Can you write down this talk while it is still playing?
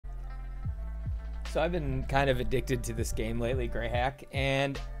So I've been kind of addicted to this game lately, GreyHack,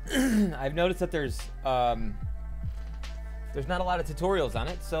 and I've noticed that there's not a lot of tutorials on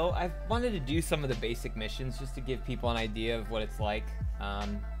it. So I wanted to do some of the basic missions just to give people an idea of what it's like.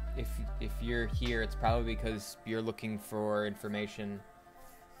 If you're here, it's probably because you're looking for information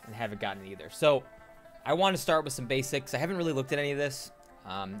and haven't gotten it either. So I want to start with some basics. I haven't really looked at any of this.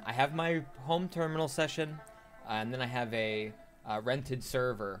 I have my home terminal session, and then I have a rented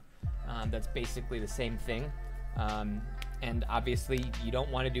server. That's basically the same thing, and obviously you don't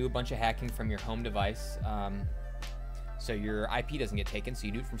want to do a bunch of hacking from your home device, so your IP doesn't get taken, so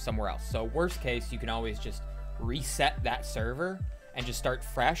you do it from somewhere else. So worst case, you can always just reset that server and just start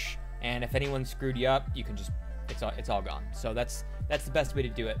fresh, and if anyone screwed you up, you can just it's all gone. So that's the best way to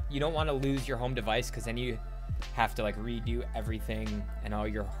do it. You don't want to lose your home device, because then you have to like redo everything and all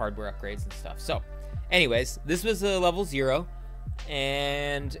your hardware upgrades and stuff. So anyways, this was a level 0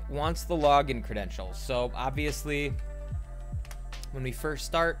 and wants the login credentials. So obviously when we first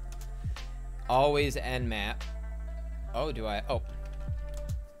start, always nmap.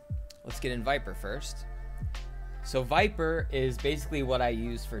 Let's get in Viper first. So Viper is basically what I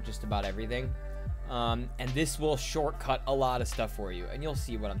use for just about everything, and this will shortcut a lot of stuff for you, and you'll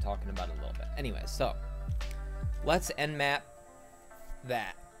see what I'm talking about in a little bit. Anyway, so let's nmap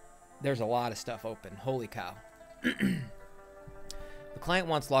that. There's a lot of stuff open. Holy cow. The client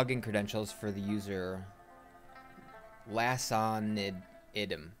wants login credentials for the user Lasonidum.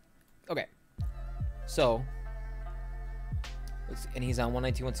 Okay. So, and he's on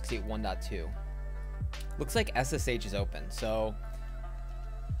 192.168.1.2. Looks like SSH is open. So,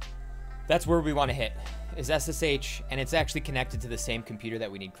 that's where we want to hit, is SSH, and it's actually connected to the same computer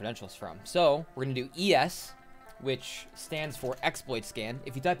that we need credentials from. So, we're going to do ES, which stands for exploit scan.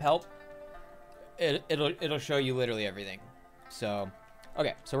 If you type help, it'll show you literally everything. So,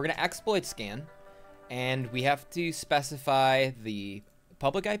 okay, so we're going to exploit scan, and we have to specify the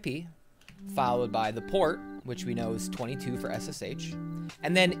public IP, followed by the port, which we know is 22 for SSH.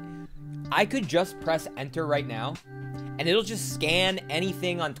 And then I could just press enter right now, and it'll just scan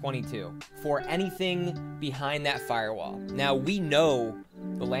anything on 22 for anything behind that firewall. Now, we know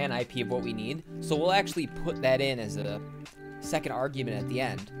the LAN IP of what we need, so we'll actually put that in as a second argument at the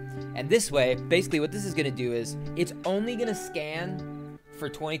end. And this way, basically what this is going to do is it's only going to scan for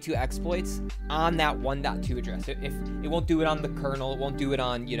 22 exploits on that 1.2 address. If it won't do it on the kernel, it won't do it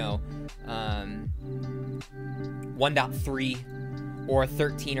on, 1.3 or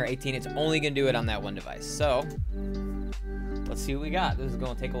 13 or 18. It's only going to do it on that one device. So let's see what we got. This is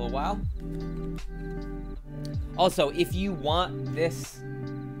going to take a little while. Also, if you want this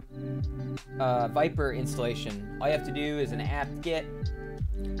Viper installation, all you have to do is an apt-get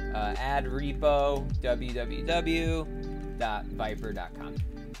add repo www.viper.com.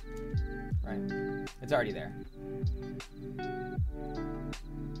 Right? It's already there.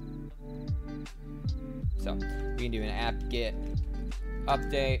 So we can do an apt-get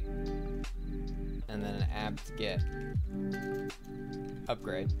update and then an apt-get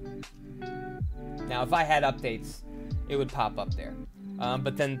upgrade. Now, if I had updates, it would pop up there.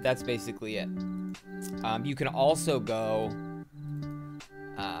 But then that's basically it. You can also go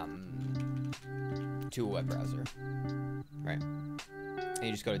to a web browser, right? And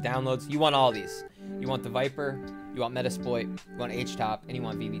you just go to downloads. You want all these. You want the Viper, you want Metasploit, you want HTOP, and you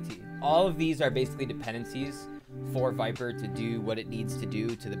want VVT. All of these are basically dependencies for Viper to do what it needs to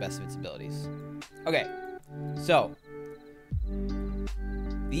do to the best of its abilities. Okay, so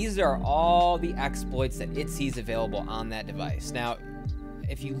these are all the exploits that it sees available on that device. Now,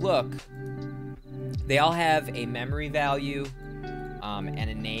 if you look, they all have a memory value and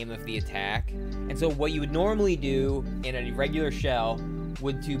a name of the attack. And so what you would normally do in a regular shell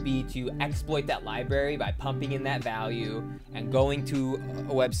would be to exploit that library by pumping in that value and going to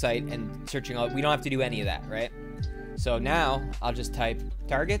a website and searching all. We don't have to do any of that, right? So now I'll just type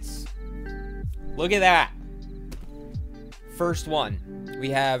targets. Look at that. First one, we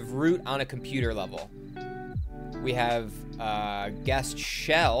have root on a computer level. We have guest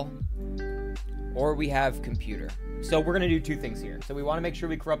shell, or we have computer. So we're going to do two things here. So we want to make sure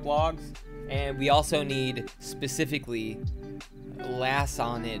we corrupt logs, and we also need specifically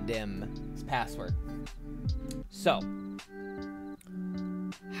Lasonidum's password. So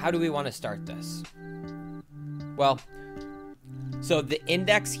how do we want to start this? Well, so the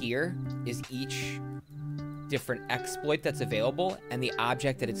index here is each different exploit that's available and the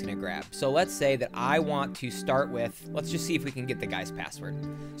object that it's going to grab. So let's say that I want to start with, let's just see if we can get the guy's password.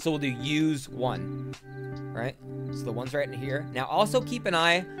 So we'll do use1, right? So the one's right in here. Now also keep an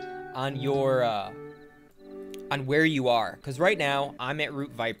eye on your on where you are, because right now I'm at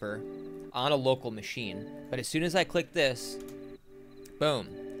root Viper. on a local machine. But as soon as I click this, boom.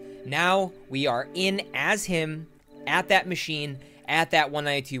 Now we are in as him at that machine at that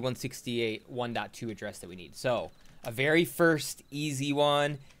 192.168.1.2 address that we need. So a very first easy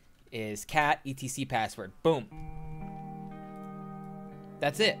one is cat etc password. Boom.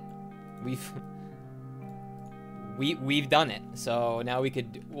 That's it. We've done it. So now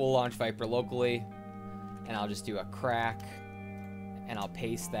we'll launch Viper locally, and I'll just do a crack, and I'll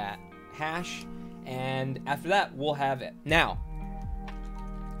paste that hash, and after that we'll have it. Now,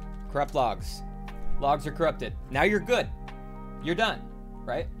 corrupt logs. Logs are corrupted. Now you're good. You're done,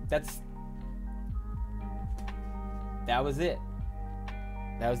 right? That was it.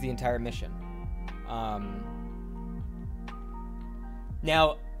 That was the entire mission.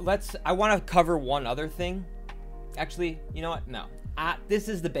 Now I want to cover one other thing. Actually, you know what? No. This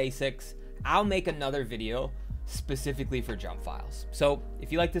is the basics. I'll make another video specifically for jump files. So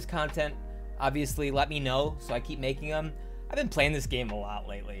if you like this content, obviously let me know so I keep making them. I've been playing this game a lot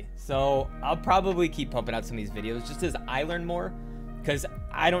lately, so I'll probably keep pumping out some of these videos just as I learn more, because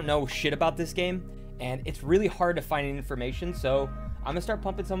I don't know shit about this game, and it's really hard to find information, so I'm gonna start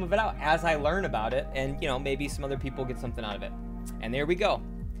pumping some of it out as I learn about it, and, you know, maybe some other people get something out of it. And there we go.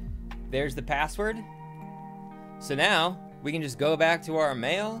 There's the password. So now we can just go back to our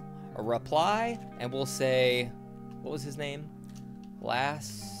mail, a reply, and we'll say, what was his name?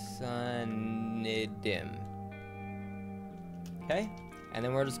 Lasanidim. Okay, and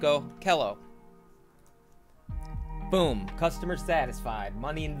then we'll just go Kello. Boom, customer satisfied,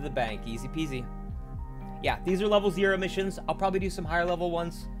 money into the bank, easy peasy. Yeah, these are level 0 missions. I'll probably do some higher level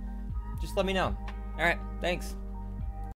ones. Just let me know. All right, thanks.